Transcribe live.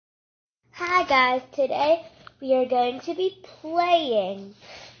Hi guys, today we are going to be playing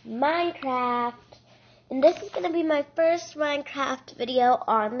Minecraft, and this is going to be my first Minecraft video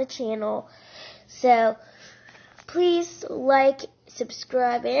on the channel, so please like,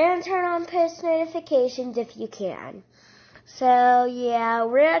 subscribe, and turn on post notifications if you can. So yeah,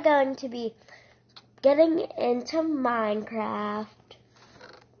 we're going to be getting into Minecraft,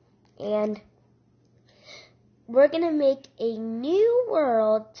 and we're going to make a new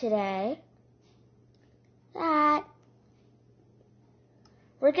world today that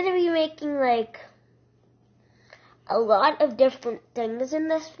we're going to be making like a lot of different things in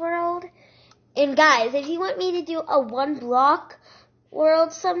this world. And guys, if you want me to do a one block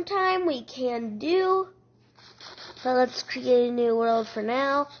world sometime, we can do. So let's create a new world for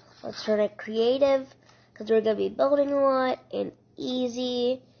now. Let's turn it creative because we're going to be building a lot and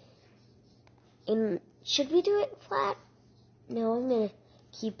easy. And should we do it flat? No, I'm going to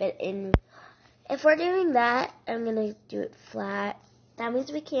keep it in. If we're doing that, I'm going to do it flat. That means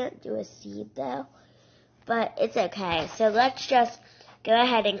we can't do a seed though. But it's okay. So let's just go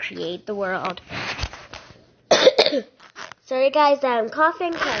ahead and create the world. Sorry guys that I'm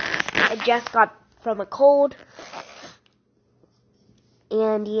coughing because I just got from a cold.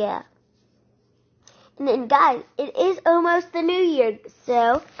 And yeah. And then guys, it is almost the new year.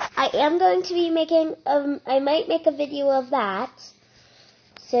 So I am going to be making, I might make a video of that.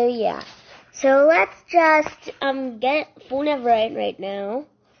 So yeah. So let's just get full netherite right now,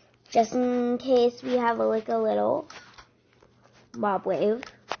 just in case we have a little mob wave.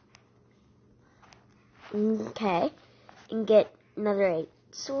 Okay, and get netherite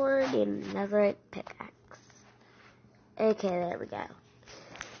sword and netherite pickaxe. Okay, there we go.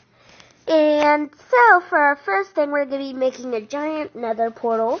 And so for our first thing, we're going to be making a giant nether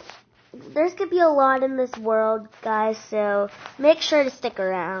portal. There's going to be a lot in this world, guys, so make sure to stick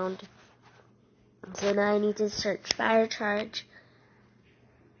around. So now I need to search fire charge.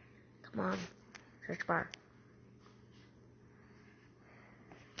 Come on, search bar.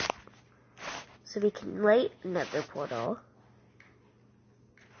 So we can light another portal.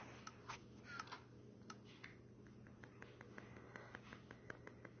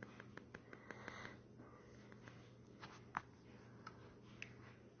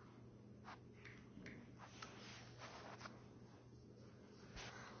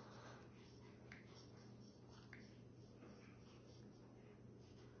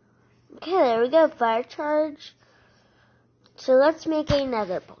 Okay, there we go, fire charge. So let's make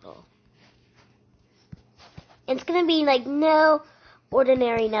another portal. It's going to be like no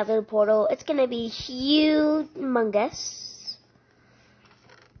ordinary nether portal. It's going to be humongous.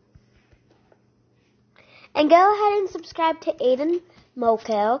 And go ahead and subscribe to Aiden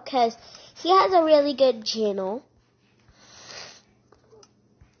Moko because he has a really good channel.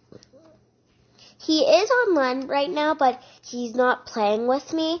 He is online right now, but he's not playing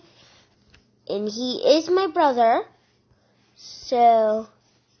with me. And he is my brother, so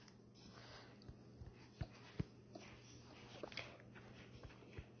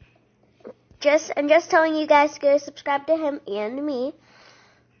I'm just telling you guys to go subscribe to him and me.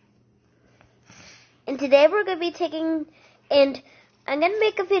 And today we're going to be I'm going to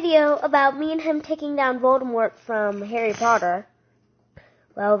make a video about me and him taking down Voldemort from Harry Potter.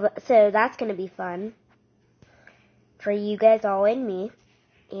 Well, so that's going to be fun for you guys all and me.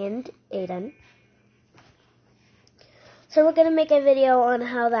 And Aiden. So we're going to make a video on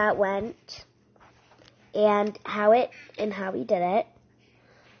how that went and how we did it.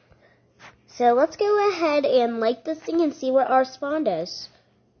 So let's go ahead and like this thing and see what our spawn is.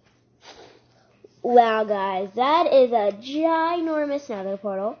 Wow guys, that is a ginormous nether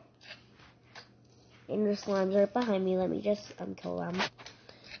portal. And the slime's right behind me. Let me just kill them.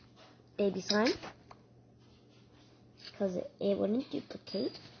 Baby slime. Because it wouldn't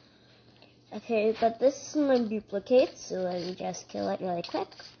duplicate. Okay, but this slime duplicates, so let me just kill it really quick.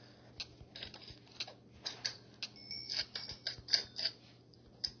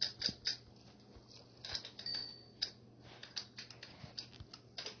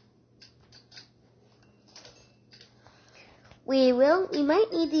 We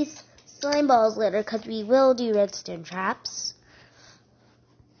might need these slime balls later because we will do redstone traps.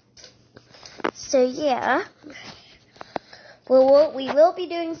 So yeah. Well, we will be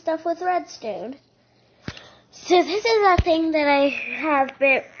doing stuff with redstone. So this is a thing that I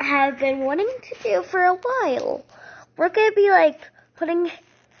have been wanting to do for a while. We're going to be like putting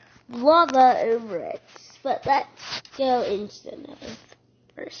lava over it. But let's go into the nether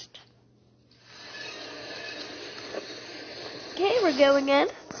first. Okay, we're going in.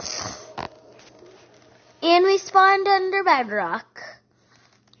 And we spawned under bedrock.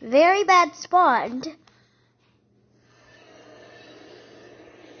 very bad spawned.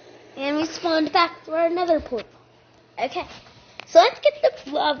 And we spawned back through another portal. Okay, so let's get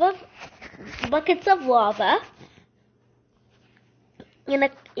the buckets of lava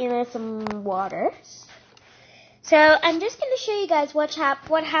in some water. So I'm just going to show you guys what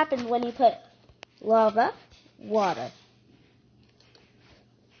happens when you put lava, water.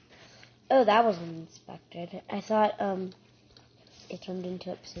 Oh, that wasn't inspected. I thought it turned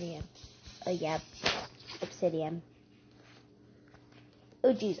into obsidian. Oh yeah, obsidian.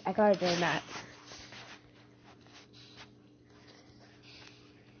 Oh geez, I gotta do that.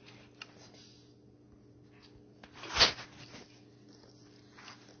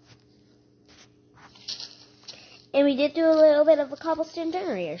 And we did do a little bit of a cobblestone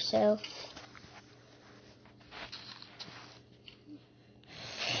generator, so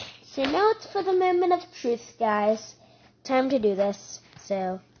now it's for the moment of truth, guys. Time to do this.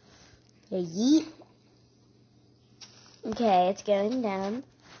 So, yeet. Okay, it's going down.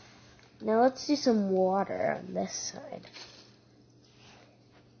 Now let's do some water on this side.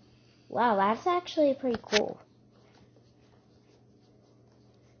 Wow, that's actually pretty cool.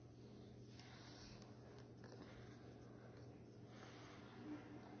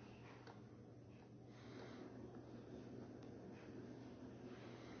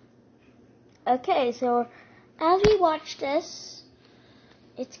 Okay, so as we watch this,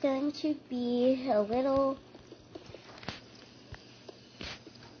 it's going to be a little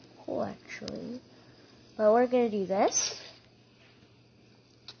cool actually. But we're going to do this.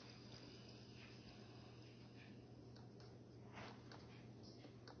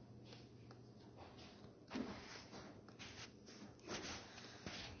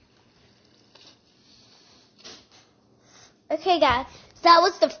 Okay guys, so that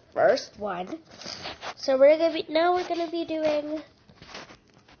was the first one. So we're gonna be doing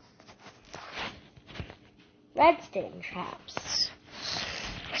redstone traps.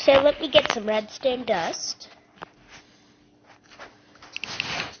 So let me get some redstone dust.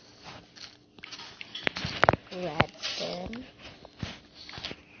 Redstone.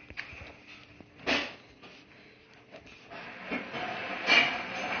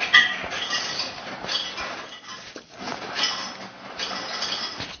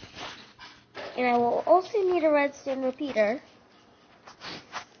 And I will also need a redstone repeater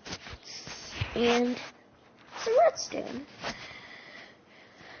and some redstone.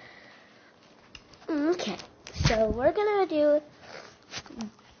 Okay, so we're gonna do,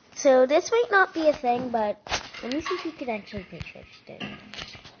 so this might not be a thing, but let me see if we can actually make redstone.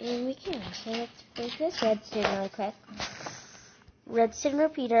 And we can, so let's break this redstone really quick. Redstone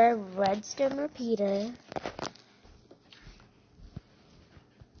repeater, redstone repeater.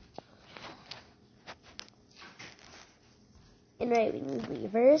 And right, we need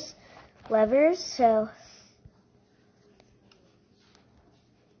levers, so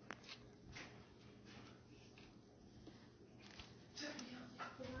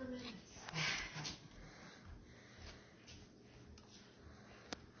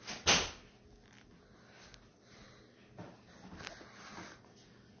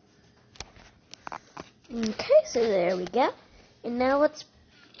okay, so there we go. And now let's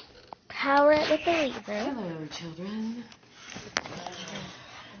power it with the lever. Hello, children.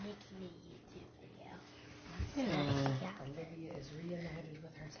 Olivia is reunited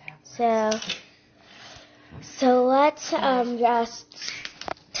with her tablets. So let's just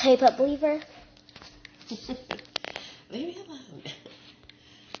type up lever. Leave me alone.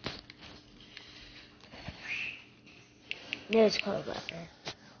 No, it's called lever.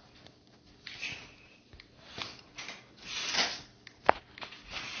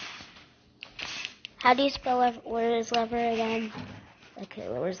 How do you spell lever? Where is lever again? Okay,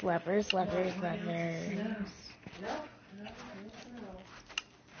 where's levers? No.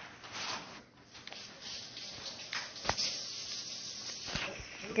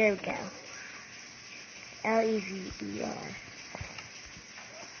 There we go. Lever.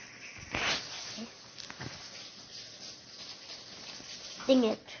 Dang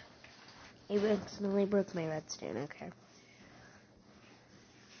it. It accidentally broke my redstone, okay.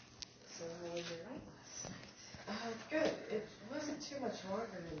 So how was your night last night? Good. It wasn't too much longer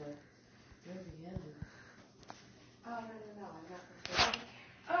than the movie ended. Oh, no. I'm not prepared.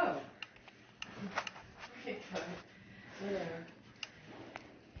 Oh. Okay, good.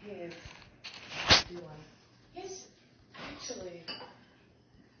 Yeah. He's actually,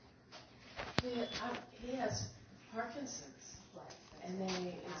 he has Parkinson's. And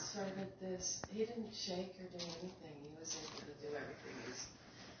they inserted this. He didn't shake or do anything. He was able to do everything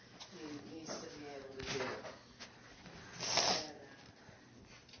he needs to be able to do.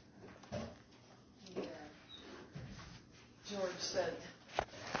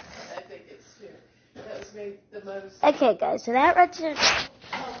 I think it's that was made the most Okay, guys, so that redstone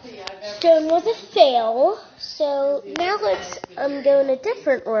healthy I've ever stone was a fail. So now let's go in a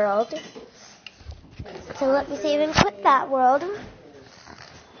different world. So let me see if I can quit that world.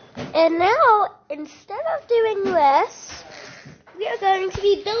 And now, instead of doing this, we are going to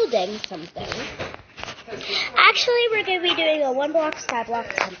be building something. Actually, we're going to be doing a one-block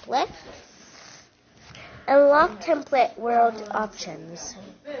skyblock template. Unlock template world options.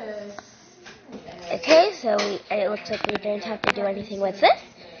 Okay, so it looks like we don't have to do anything with this.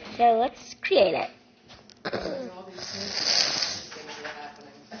 So let's create it.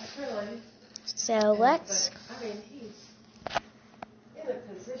 So let's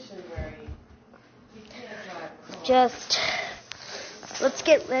just let's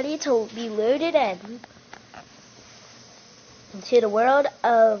get ready to be loaded in into the world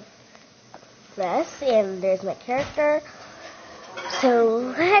of this. And there's my character.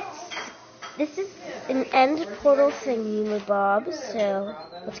 So this is an end portal thingy with Bob. So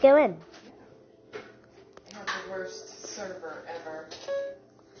let's go in. The worst server ever.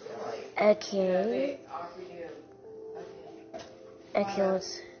 Okay. Okay,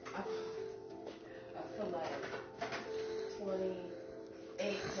 let's.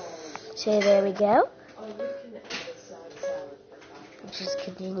 So there we go. Just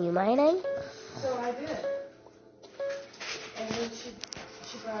continue mining. So I did. And then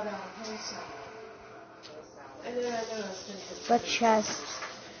she brought out a whole salad. And then I noticed. Let's just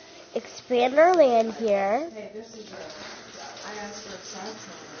expand our land here. Hey, this is I asked for a side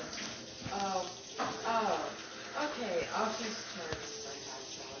salad. Okay. I'll just turn my side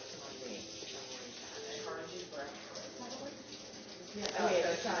salad to my meat. Yeah,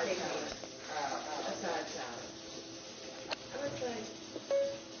 a side salad. A side salad. I was like,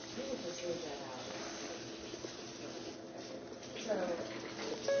 you can just leave that out. So,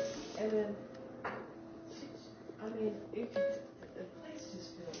 and then, the place just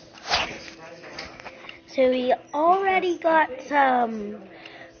feels right out. So we already got some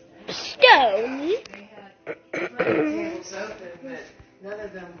stone. Tables open, but none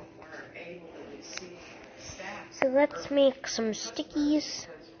of them were able to receive staff. So let's make some stickies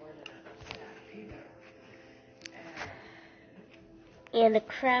and a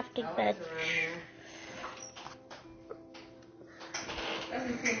crafting bench.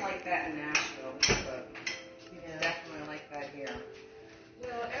 Doesn't seem like that in Nashville, but it's definitely like that here.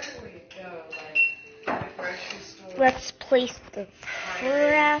 Well, everywhere you go, like the grocery store. Let's place the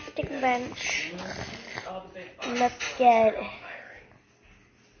crafting bench. Let's get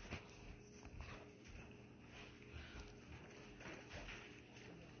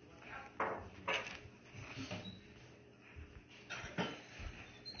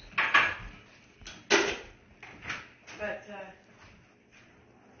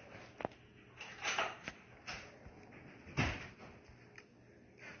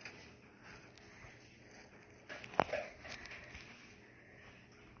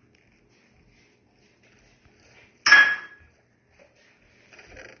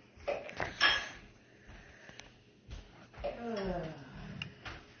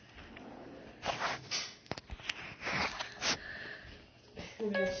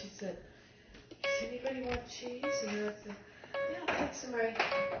And then she said, does anybody want cheese? And I said, yeah, I'll take some right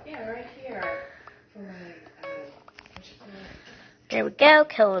here for my, what you call it? there we go,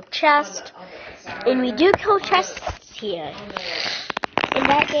 kill a chest. And we do kill chests here. And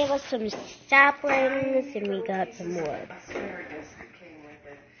that gave us some saplings and we got some wood. So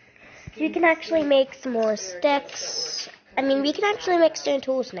we can actually make some more sticks. I mean, we can actually make stone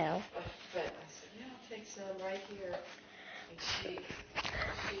tools now.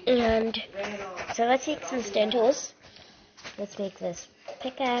 And so let's take some stone tools. Let's make this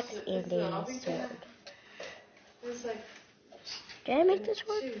pickaxe and a sword. Did I make this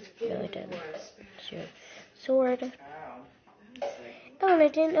sword? No, I didn't. Sword. Oh, and I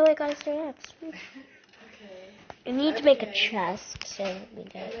didn't know I got a stone axe. I need to make a chest, so let me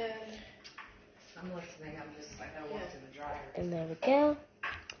get it. And there we go.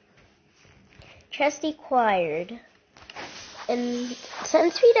 Chest acquired. And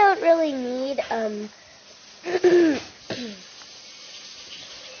since we don't really need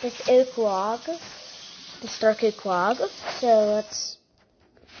this oak log, this dark oak log, so let's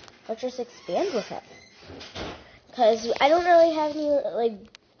just expand with it. Because I don't really have any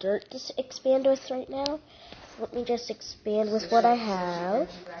dirt to expand with right now. So let me just expand with what I have.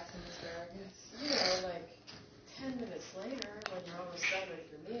 10 minutes later, when you're almost done with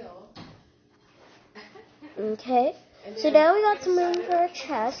your meal. Okay. So now we got some room for a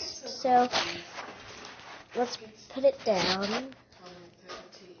chest. So let's put it down.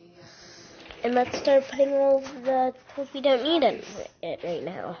 And let's start putting all the tools we don't need in it right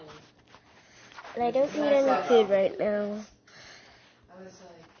now. And I don't need any food right now.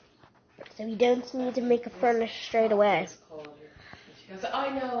 So we don't need to make a furnace straight away. She goes, I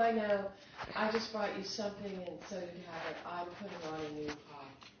know. I just brought you something and so you have it. I'm putting on a new pot.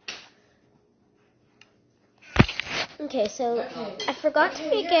 Okay, so I forgot to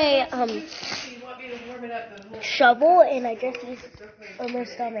make a shovel, and I just used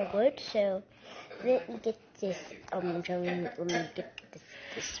almost all my wood, so let me get this let me get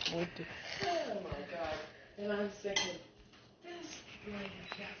this wood. Oh my god. And I'm thinking, this really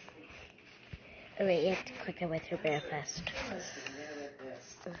doesn't. Alright, you have to click it with your bare fist. She must be mad at this.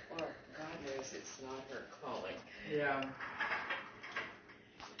 Or God knows it's not her calling. Yeah.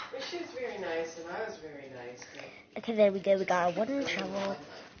 But she was very nice and I was very nice. Okay, there we go. We got a wooden shovel.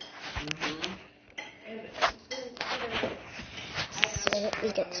 So let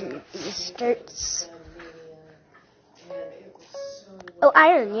me get some of these sturts. Oh,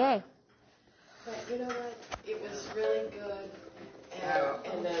 iron, yay. But you know what? It was really good.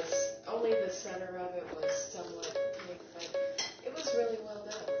 And only the center of it was somewhat pink, but it was really well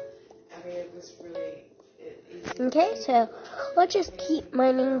done. I mean, it was really easy. Okay, so let's just keep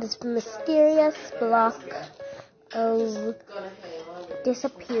mining this mysterious block of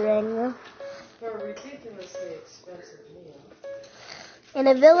disappearing. For a ridiculously expensive meal. And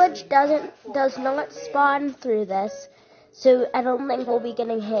a village does not spawn through this, so I don't think we'll be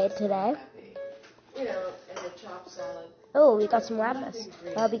getting hit today. You know, and the chopped salad. Oh, we got some lapis.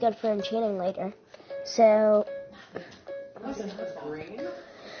 That'll be good for enchanting later. So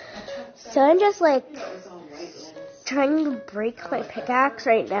I'm just like trying to break my pickaxe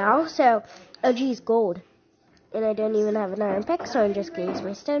right now. So, oh geez, gold. And I don't even have an iron pick, so I'm just going to use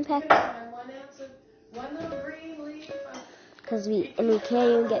my stone pick. Because we can't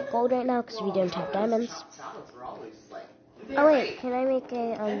even get gold right now because we don't have diamonds. Oh wait, can I make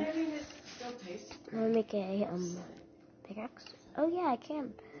a pickaxe? Oh yeah, I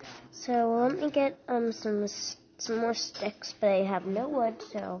can. So let me get some more sticks, but I have no wood,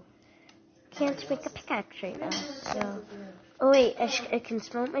 so can't make a pickaxe right now. So oh wait, I can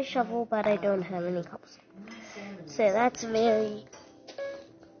smelt my shovel, but I don't have any cobblestone. So that's very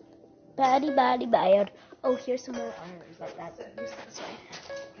bad. Oh, here's some more iron, but that's useless right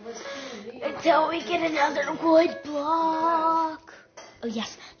now. Until we get another wood block. Oh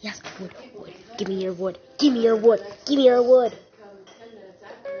yes, wood. Give me your wood.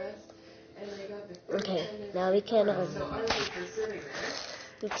 Okay, now we can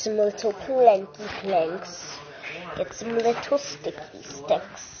get some little planks. Get some little sticky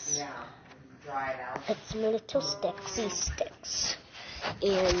sticks. Put some little sticksy sticks.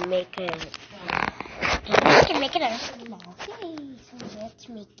 And make it. I can make it a small. Yay! So let's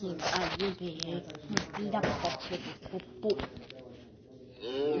make it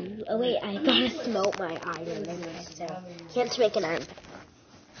oh wait, I gotta smelt my iron anyway, so can't make an iron.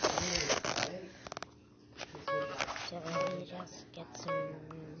 So let me just get some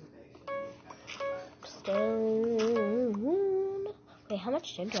stone. Wait, how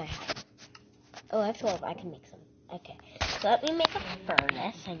much stone do I have? Oh, I have 12. I can make some. Okay, so let me make a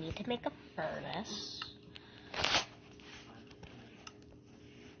furnace. I need to make a furnace.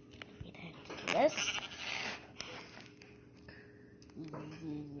 This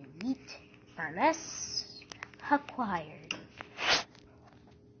furnace acquired.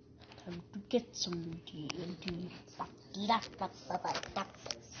 Time to get some TNT.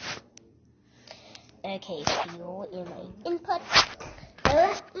 Okay, fuel in my input.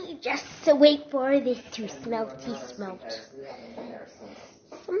 Let me just wait for this to smelty smelt.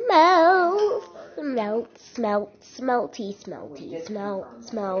 Smelt.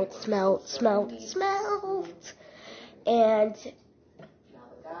 And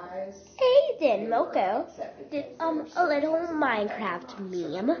Aiden Moko did a little Minecraft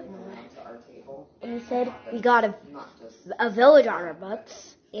meme. And he said we got a village on our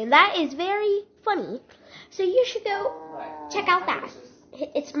books, and that is very funny. So you should go check out that.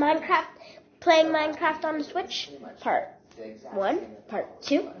 It's Minecraft, playing Minecraft on the Switch, part 1, part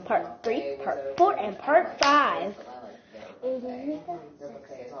 2, part 3, part 4, and part 5.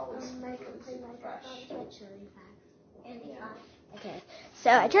 Okay, so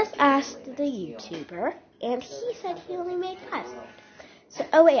I just asked the YouTuber, and he said he only made 5. So,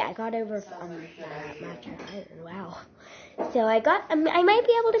 oh wait, I got over master iron. Wow. So I might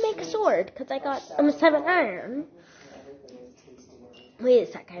be able to make a sword because I got 7 iron. Wait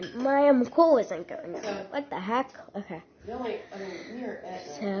a second, my coal isn't going up. What the heck? Okay.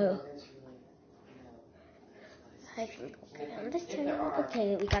 So I think we'll go down this time.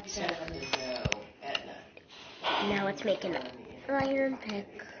 Okay, we got some. Now let's make an iron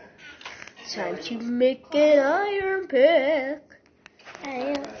pick. Time to make an iron pick.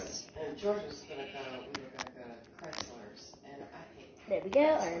 And George was we were gonna go to Chrysler's, and I hate that. There we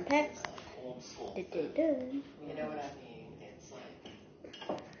go, iron pick. Old school. Dun. You know what I mean? It's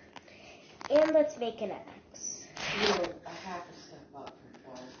like. And let's make an X. You know, a half a step up from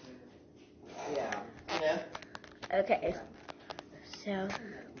quality. Yeah. You know? Okay. So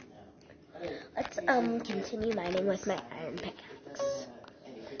let's continue mining with my iron pickaxe.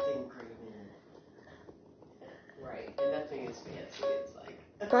 Right. And nothing is fancy. It's like.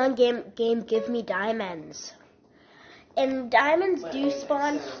 Come on, game, give me diamonds. And diamonds do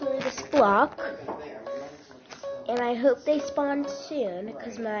spawn through this block. And I hope they spawn soon,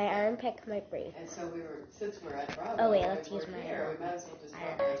 because my iron pick might break. And so since we're at Bravo, oh wait, let's use my we might as well just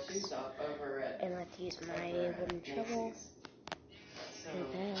drop our shoes off over at. And let's use my wooden shovel. So,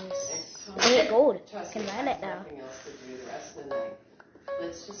 I need gold. I can mine it now. Nothing else to do the rest of the night.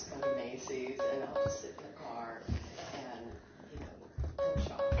 Let's just go to Macy's, and I'll just sit in the car and, go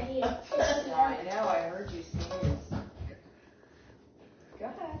shop. I know, I heard you sneeze. Go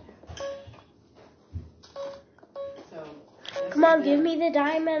ahead. So, come on, give me the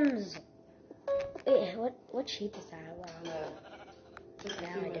diamonds. Wait, what shape is that? Wow. Now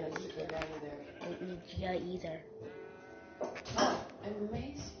I don't need you. I don't need you either. Oh, and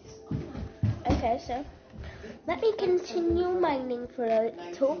Macy's. Okay, so let me continue mining for a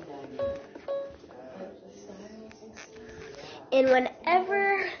little. And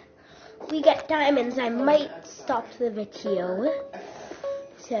whenever we get diamonds, I might stop the video.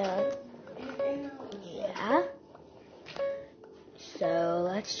 So, yeah. So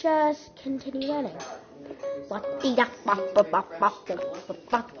let's just continue running.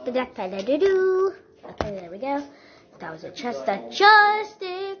 Okay, there we go. That was a chest that just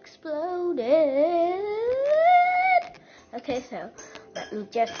exploded. Okay, so let me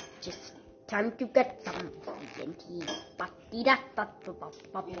just time to get some TNT. Of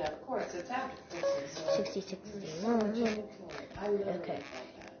course, it's after Christmas. 66. Okay.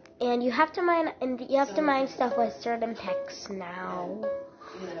 And you have to mine stuff with certain picks now.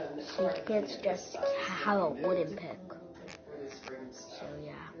 So you can't just have a wooden pick. So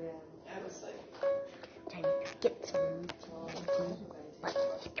yeah. Time to get some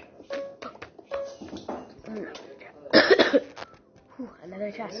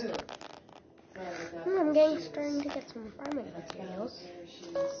another chest. I'm starting to get some farming materials.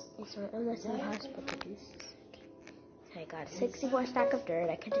 It's almost impossible to do this. So I got 64 stack of dirt.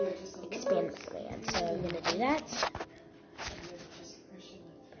 I could expand my land, so I'm gonna do that.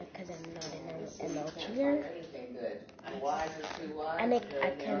 Because I'm not an MLGer. And I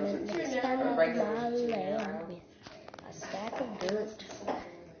can expand my land with a stack of dirt.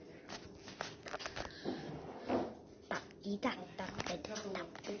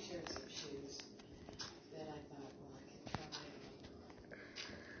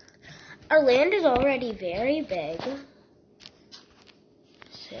 Our land is already very big.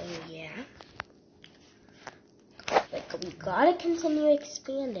 So yeah. Like we gotta continue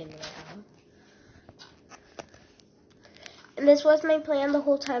expanding now. And this was my plan the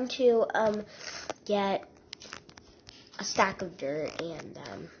whole time to get a stack of dirt and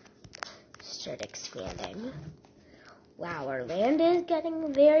start expanding. Wow, our land is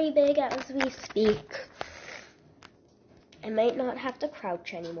getting very big as we speak. I might not have to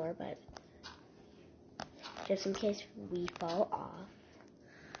crouch anymore, but just in case we fall off.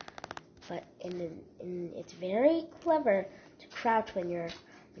 But it's very clever to crouch when you're at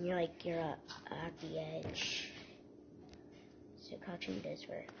the edge. So crouching does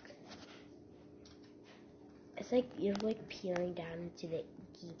work. It's like you're like peering down into the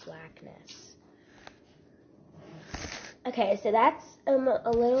inky blackness. Okay, so that's a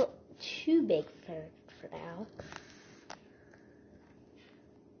little too big for now.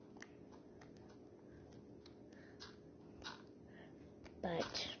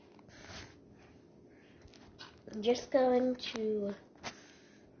 But I'm just going to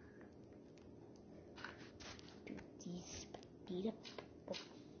do these.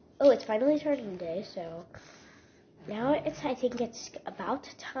 Oh, it's finally turning day, so now I think it's about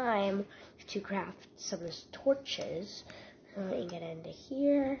time to craft some of those torches. Let me get into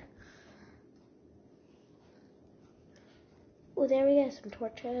here. Oh, there we go, some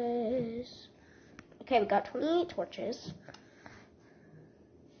torches. Okay, we got 28 torches.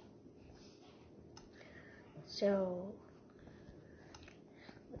 So,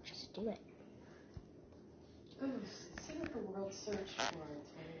 let's just do it. Oh, see what the world searched for in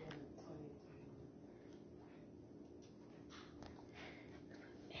 2023.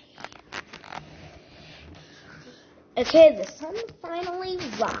 Okay, the sun finally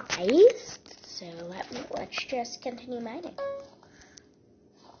rised, so let's just continue mining.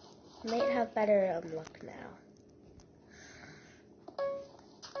 Might have better luck now.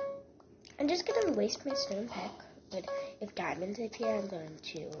 I'm just gonna waste my stone pick, but if diamonds appear, I'm going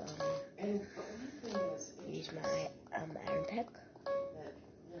to use my iron pick.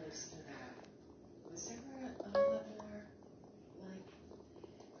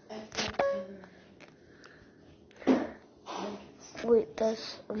 Wait,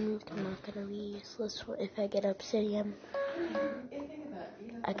 this I'm not gonna be useless if I get obsidian.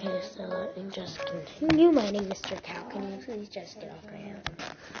 Okay, so let me just continue mining, Mr. Cow. Can you please just get off my hand?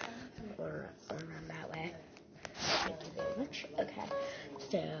 Or run that way. Thank you very much. Okay,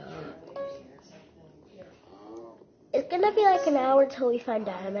 so it's gonna be like an hour till we find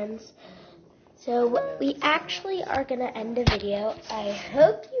diamonds. So we actually are gonna end the video. I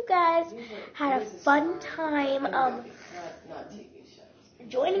hope you guys had a fun time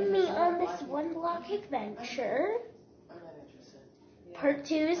joining me on this one block adventure. Part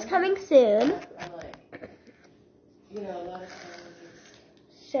 2 is coming soon.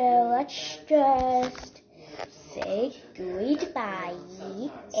 So let's just say goodbye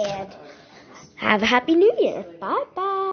and have a happy new year. Bye bye.